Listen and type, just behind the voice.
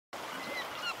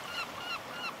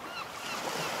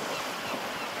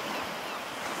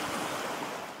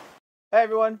Hey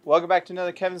everyone, welcome back to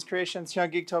another Kevin's Creations here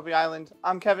on Geektopia Island.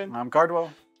 I'm Kevin. I'm Cardwell.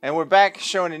 And we're back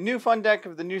showing a new fun deck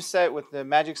of the new set with the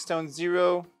Magic Stone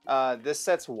Zero. This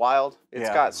set's wild. It's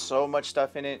got so much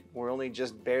stuff in it. We're only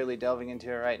just barely delving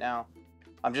into it right now.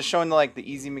 I'm just showing the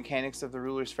easy mechanics of the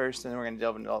rulers first, and then we're going to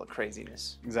delve into all the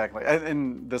craziness. Exactly.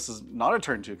 And this is not a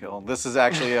turn 2 kill. This is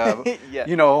actually a, yeah.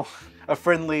 you know, a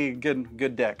friendly,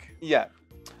 good deck. Yeah.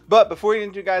 But before we get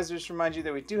into it, guys, just remind you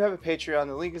that we do have a Patreon.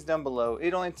 The link is down below.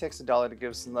 It only takes $1 to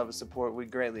give us some love and support. We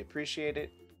greatly appreciate it.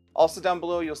 Also down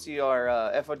below, you'll see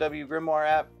our FOW Grimoire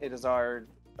app. It is our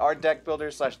deck builder /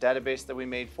 database that we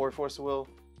made for Force of Will.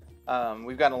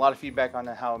 We've gotten a lot of feedback on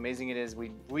how amazing it is.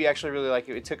 We actually really like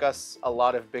it. It took us a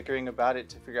lot of bickering about it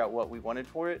to figure out what we wanted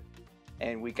for it,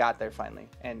 and we got there finally.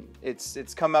 And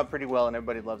it's come out pretty well, and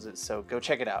everybody loves it. So go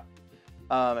check it out.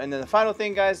 And then the final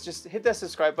thing, guys, just hit that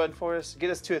subscribe button for us. Get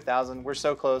us to 1,000. We're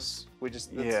so close.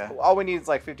 All we need is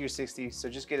like 50 or 60. So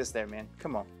just get us there, man.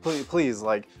 Come on. Please,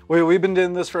 like we've been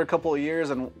doing this for a couple of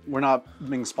years, and we're not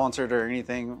being sponsored or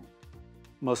anything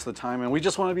most of the time, and we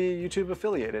just want to be YouTube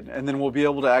affiliated, and then we'll be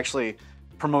able to actually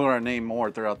promote our name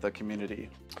more throughout the community.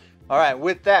 All right,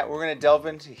 with that, we're going to delve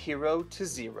into Hero to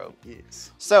Zero.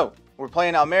 Yes. So we're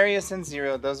playing Almerius and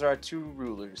Zero. Those are our two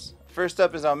rulers. First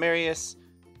up is Almerius.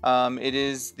 It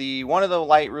is one of the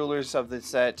light rulers of the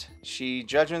set. She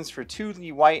judgments for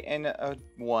 2 white and a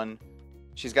 1.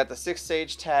 She's got the 6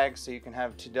 sage tag, so you can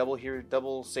have 2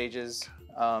 double sages,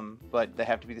 but they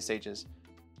have to be the sages.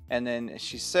 And then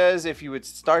she says if you would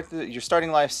start your starting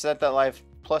life, set that life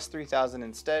plus 3,000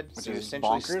 instead. Which so you is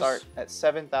essentially bonkers. start at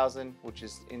 7,000, which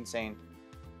is insane.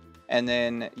 And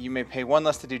then you may pay 1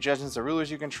 less to do judgments of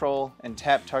rulers you control, and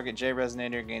tap target J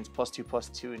Resonator, gains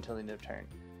 +2/+2 until the end of turn.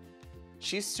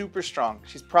 She's super strong.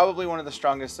 She's probably one of the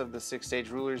strongest of the 6 stage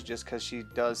rulers just because she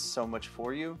does so much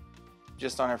for you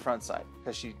just on her front side.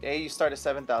 Because you start at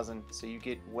 7,000, so you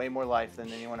get way more life than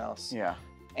anyone else. Yeah.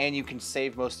 And you can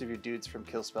save most of your dudes from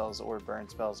kill spells or burn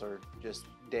spells or just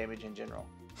damage in general.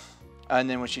 And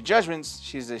then when she judgments,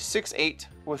 she's a 6/8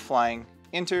 with flying.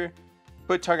 Enter,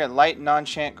 put target light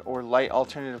non-chant or light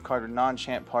alternative card or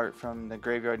non-chant part from the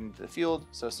graveyard into the field.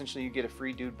 So essentially you get a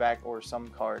free dude back or some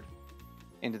card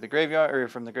into the graveyard, or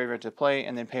from the graveyard to play,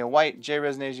 and then pay a white. J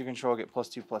Resonators you control get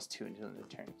 +2/+2 until the end of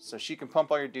the turn. So she can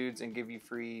pump all your dudes and give you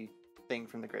free thing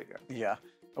from the graveyard. Yeah.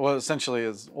 Well, essentially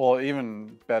is,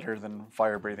 even better than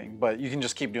fire breathing, but you can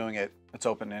just keep doing it. It's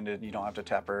open-ended. You don't have to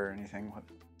tap her or anything.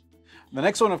 The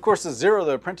next one, of course, is Zero,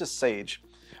 the Apprentice Sage.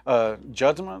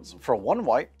 Judgments for 1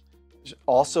 white,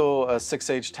 also a 6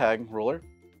 sage tag ruler.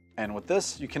 And with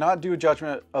this, you cannot do a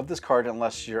judgment of this card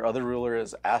unless your other ruler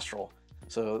is Astral.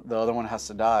 So the other one has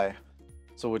to die,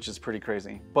 which is pretty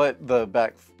crazy. But the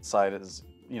back side is,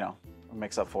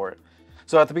 makes up for it.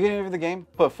 So at the beginning of the game,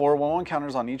 put 4 1/1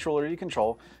 counters on each ruler you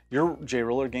control. Your J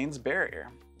ruler gains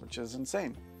Barrier, which is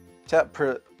insane. Tap,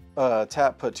 put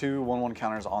 2 1/1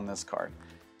 counters on this card.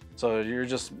 So you're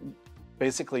just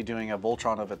basically doing a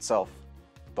Voltron of itself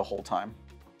the whole time.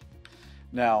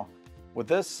 Now, with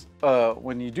this,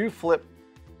 when you do flip,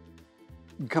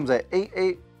 it comes at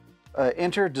 8/8.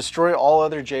 Enter, destroy all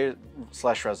other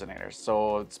J/Resonators.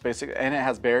 So it's basically, and it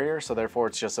has Barrier, so therefore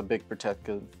it's just a big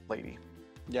protective lady.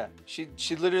 Yeah, she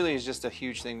literally is just a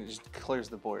huge thing that just clears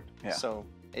the board. Yeah. So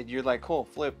you're like, cool,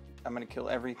 flip. I'm gonna kill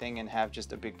everything and have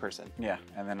just a big person. Yeah,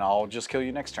 and then I'll just kill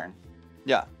you next turn.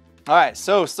 Yeah. All right.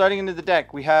 So starting into the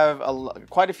deck, we have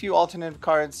quite a few alternative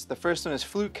cards. The first one is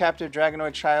Flute, Captive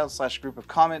Dragonoid Child / Group of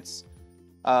Comets.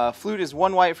 Flute is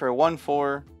 1 white for a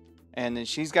 1/4. And then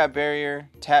she's got Barrier,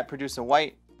 tap, produce a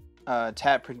white,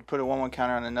 tap, put a 1/1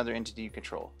 counter on another entity you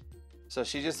control. So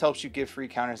she just helps you give free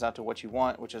counters out to what you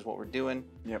want, which is what we're doing.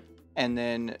 Yep. And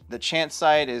then the chant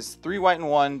side is 3 white and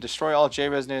 1, destroy all J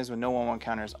Resonators with no 1/1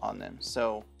 counters on them.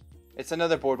 So it's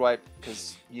another board wipe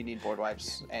because you need board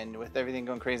wipes. And with everything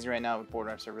going crazy right now, board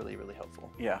wipes are really, really helpful.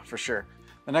 Yeah, for sure.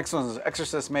 The next one is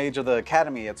Exorcist, Mage of the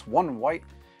Academy. It's 1 white,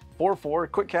 4/4,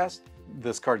 quick cast.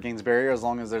 This card gains Barrier as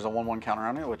long as there's a 1/1 counter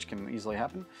on it, which can easily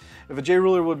happen. If a J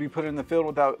ruler would be put in the field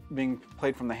without being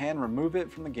played from the hand, remove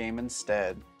it from the game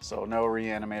instead. So no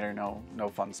reanimator, no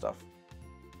fun stuff.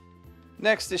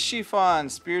 Next is Chiffon,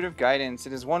 Spirit of Guidance.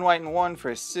 It is 1 white and 1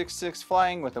 for a 6/6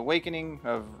 flying with Awakening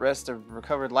of Rest of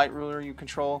recovered light ruler you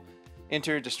control.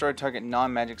 Enter, destroy target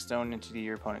non-magic stone entity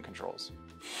your opponent controls.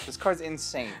 This card's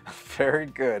insane. Very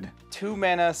good. 2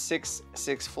 mana,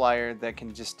 6/6 flyer that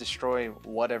can just destroy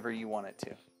whatever you want it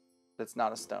to. That's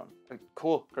not a stone.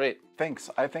 Cool, great.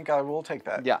 Thanks. I think I will take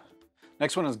that. Yeah.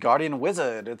 Next one is Guardian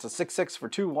Wizard. It's a 6/6 for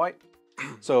 2 white.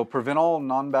 So prevent all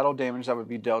non-battle damage that would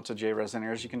be dealt to J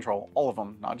Resonators you control. All of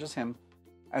them, not just him.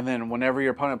 And then whenever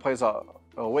your opponent plays a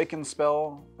Awaken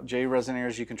spell, J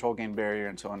Resonators you control gain barrier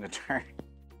until end of turn.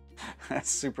 That's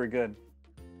super good.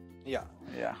 Yeah.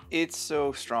 Yeah. It's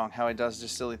so strong how it does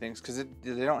just silly things because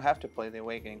they don't have to play the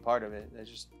Awakening part of it. It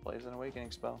just plays an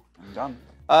Awakening spell. I'm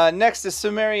done. Next is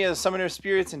Silmeria, Summoner of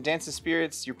Spirits and Dance of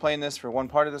Spirits. You're playing this for one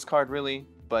part of this card, really,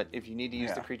 but if you need to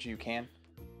use the creature, you can.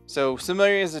 So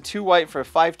Silmeria is a 2 white for a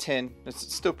 5/10.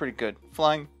 It's still pretty good.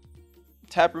 Flying.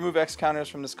 Tap, remove X counters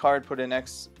from this card. Put an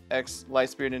X Light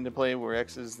Spirit into play, where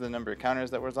X is the number of counters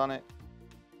that was on it.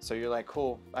 So you're like,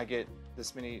 cool, I get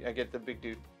this many. I get the big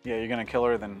dude. Yeah, you're gonna kill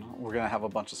her, then we're gonna have a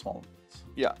bunch of small ones.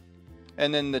 Yeah.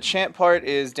 And then the chant part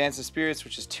is Dance of Spirits,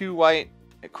 which is 2 white.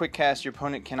 A quick cast, your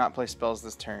opponent cannot play spells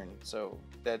this turn. So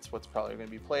that's what's probably going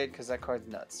to be played because that card's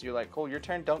nuts. You're like, cool, your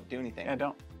turn, don't do anything. Yeah,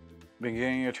 don't.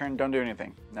 Beginning of your turn, don't do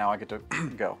anything. Now I get to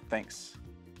go. Thanks.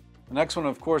 The next one,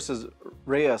 of course, is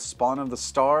Reiya, Spawn of the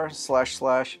Star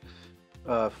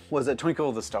 / was it Twinkle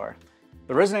of the Star.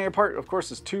 The Resonator part, of course,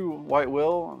 is 2 white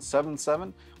will,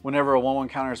 7/7. Whenever a 1/1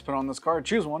 counter is put on this card,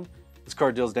 choose one. This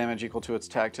card deals damage equal to its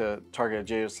tag to target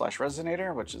J /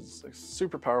 Resonator, which is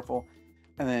super powerful.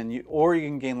 And then you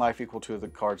can gain life equal to the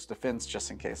card's defense just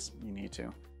in case you need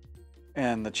to.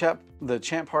 And the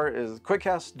chant part is quick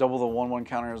cast, double the 1/1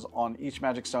 counters on each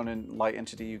magic stone and light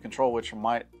entity you control, which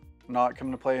might not come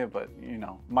into play, but you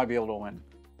know, might be able to win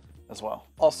as well.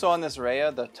 Also on this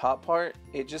Reiya, the top part,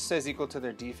 it just says equal to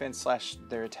their defense /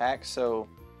 their attack. So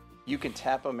you can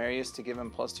tap Almerius to give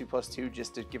him +2/+2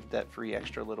 just to give that free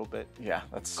extra little bit. Yeah,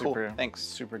 that's cool. super. Thanks.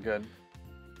 Super good.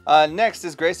 Next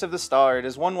is Grace of the Star. It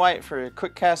is 1 white for a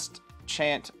quick cast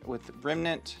chant with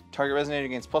Remnant. Target Resonator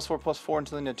gains +4/+4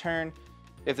 until the end of turn.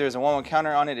 If there's a 1/1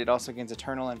 counter on it, it also gains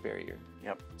Eternal and Barrier.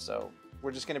 Yep. So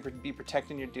we're just going to be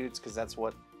protecting your dudes because that's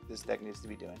what this deck needs to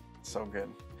be doing. So good.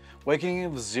 Awakening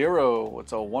of Zero.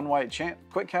 It's a 1 white chant,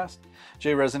 quick cast.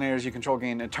 J Resonators you control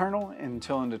gain Eternal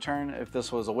until end of turn. If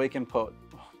this was Awakened, put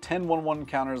 10 1/1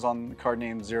 counters on the card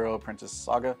named Zero, Apprentice,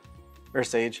 Saga, or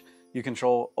Sage. You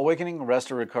control Awakening,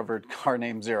 rest or recovered card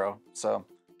name 0. So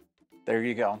there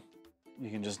you go. You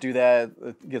can just do that.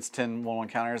 It gets 10 1/1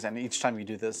 counters, and each time you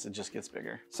do this, it just gets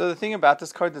bigger. So the thing about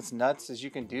this card that's nuts is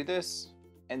you can do this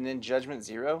and then Judgment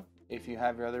 0 if you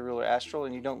have your other ruler Astral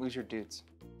and you don't lose your dudes.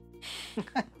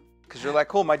 Because you're like,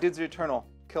 cool, my dudes are eternal.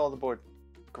 Kill all the board.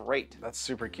 Great. That's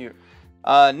super cute.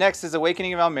 Next is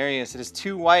Awakening of Almerius. It is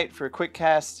 2 white for a quick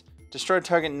cast. Destroy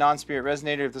target non-spirit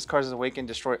resonator. If this card is awakened,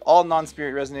 destroy all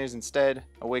non-spirit resonators instead.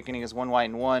 Awakening is 1 white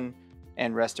and 1.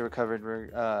 And rest a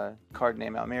recovered card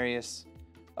name Almerius.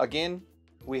 Again,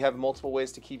 we have multiple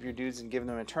ways to keep your dudes and give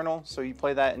them eternal. So you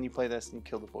play that and you play this and you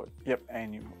kill the board. Yep,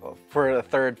 and you for the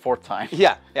third, fourth time.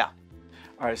 Yeah, yeah.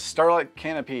 All right, Starlit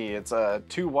Canopy. It's a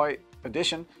 2 white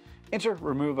addition. Enter,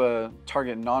 remove a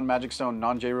target non-magic stone,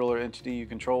 non-J ruler entity you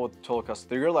control with total cost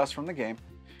 3 or less from the game.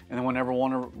 And then whenever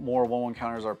one or more 1/1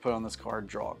 counters are put on this card,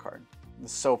 draw a card.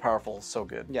 It's so powerful, so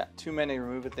good. Yeah, 2 mana,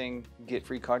 remove a thing, get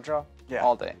free card draw. Yeah,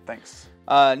 all day. Thanks.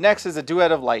 Next is A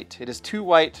Duet of Light. It is 2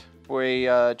 white for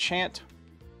a chant.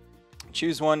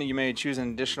 Choose one. You may choose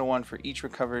an additional one for each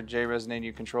recovered J Resonator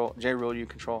you control, J rule you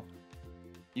control.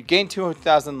 You gain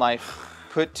 2,000 life.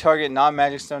 Put target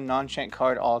non-magic stone, non-chant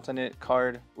card, alternate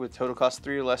card with total cost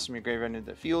 3 or less from your graveyard into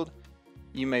the field.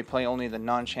 You may play only the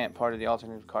non-chant part of the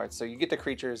alternative card. So you get the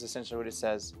creature is essentially what it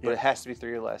says, but it has to be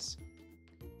 3 or less.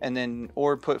 And then,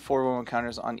 or put 4 1/1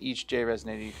 counters on each J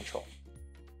Resonator you control.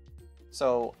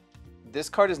 So this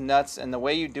card is nuts, and the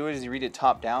way you do it is you read it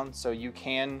top down, so you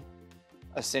can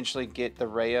essentially get the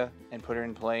Reiya and put her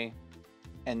in play,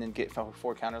 and then get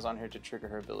 4 counters on her to trigger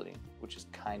her ability, which is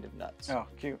kind of nuts. Oh,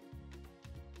 cute.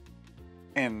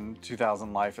 And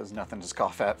 2,000 life is nothing to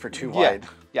scoff at for 2 wide.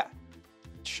 Yeah,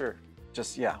 sure.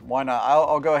 Just, yeah, why not?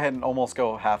 I'll go ahead and almost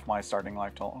go half my starting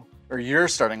life total. Or your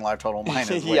starting life total.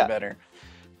 Mine is way better.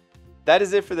 That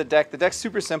is it for the deck. The deck's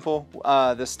super simple.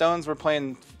 The stones, we're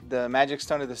playing the magic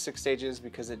stone of the 6 stages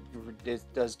because it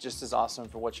does just as awesome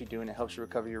for what you do and it helps you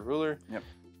recover your ruler. Yep.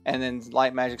 And then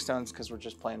light magic stones because we're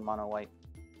just playing mono white.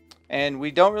 And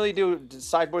we don't really do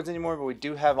sideboards anymore, but we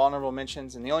do have honorable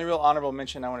mentions. And the only real honorable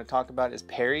mention I want to talk about is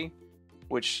Parry,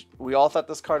 which we all thought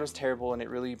this card was terrible, and it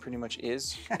really pretty much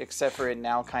is, except for it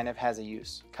now kind of has a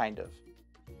use, kind of.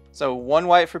 So 1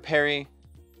 white for Parry.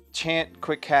 Chant,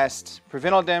 quick cast,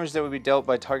 prevent all damage that would be dealt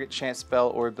by target chant spell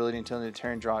or ability until the end of the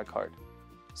turn, draw a card.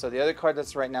 So the other card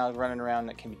that's right now running around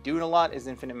that can be doing a lot is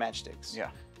Infinite Matchsticks. Yeah.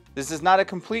 This is not a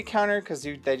complete counter because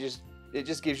it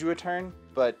just gives you a turn,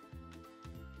 but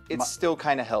it still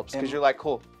kind of helps because you're like,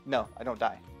 cool, no, I don't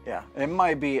die. Yeah, it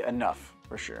might be enough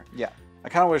for sure. Yeah. I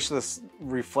kind of wish this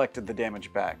reflected the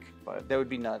damage back, but that would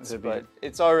be nuts. But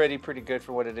it's already pretty good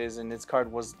for what it is, and this card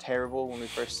was terrible when we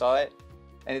first saw it.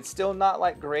 And it's still not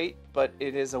like great, but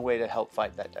it is a way to help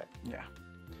fight that deck. Yeah.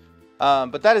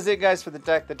 But that is it, guys, for the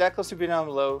deck. The deck list will be down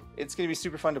below. It's going to be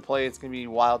super fun to play. It's going to be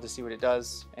wild to see what it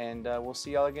does. And we'll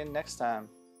see y'all again next time.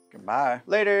 Goodbye.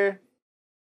 Later.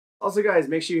 Also, guys,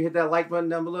 make sure you hit that like button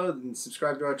down below and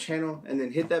subscribe to our channel. And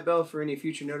then hit that bell for any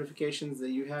future notifications that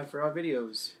you have for our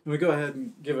videos. And we go ahead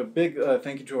and give a big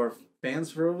thank you to our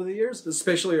fans for over the years,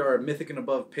 especially our Mythic and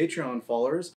Above Patreon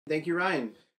followers. Thank you,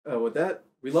 Ryan. With that,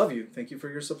 we love you. Thank you for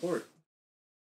your support.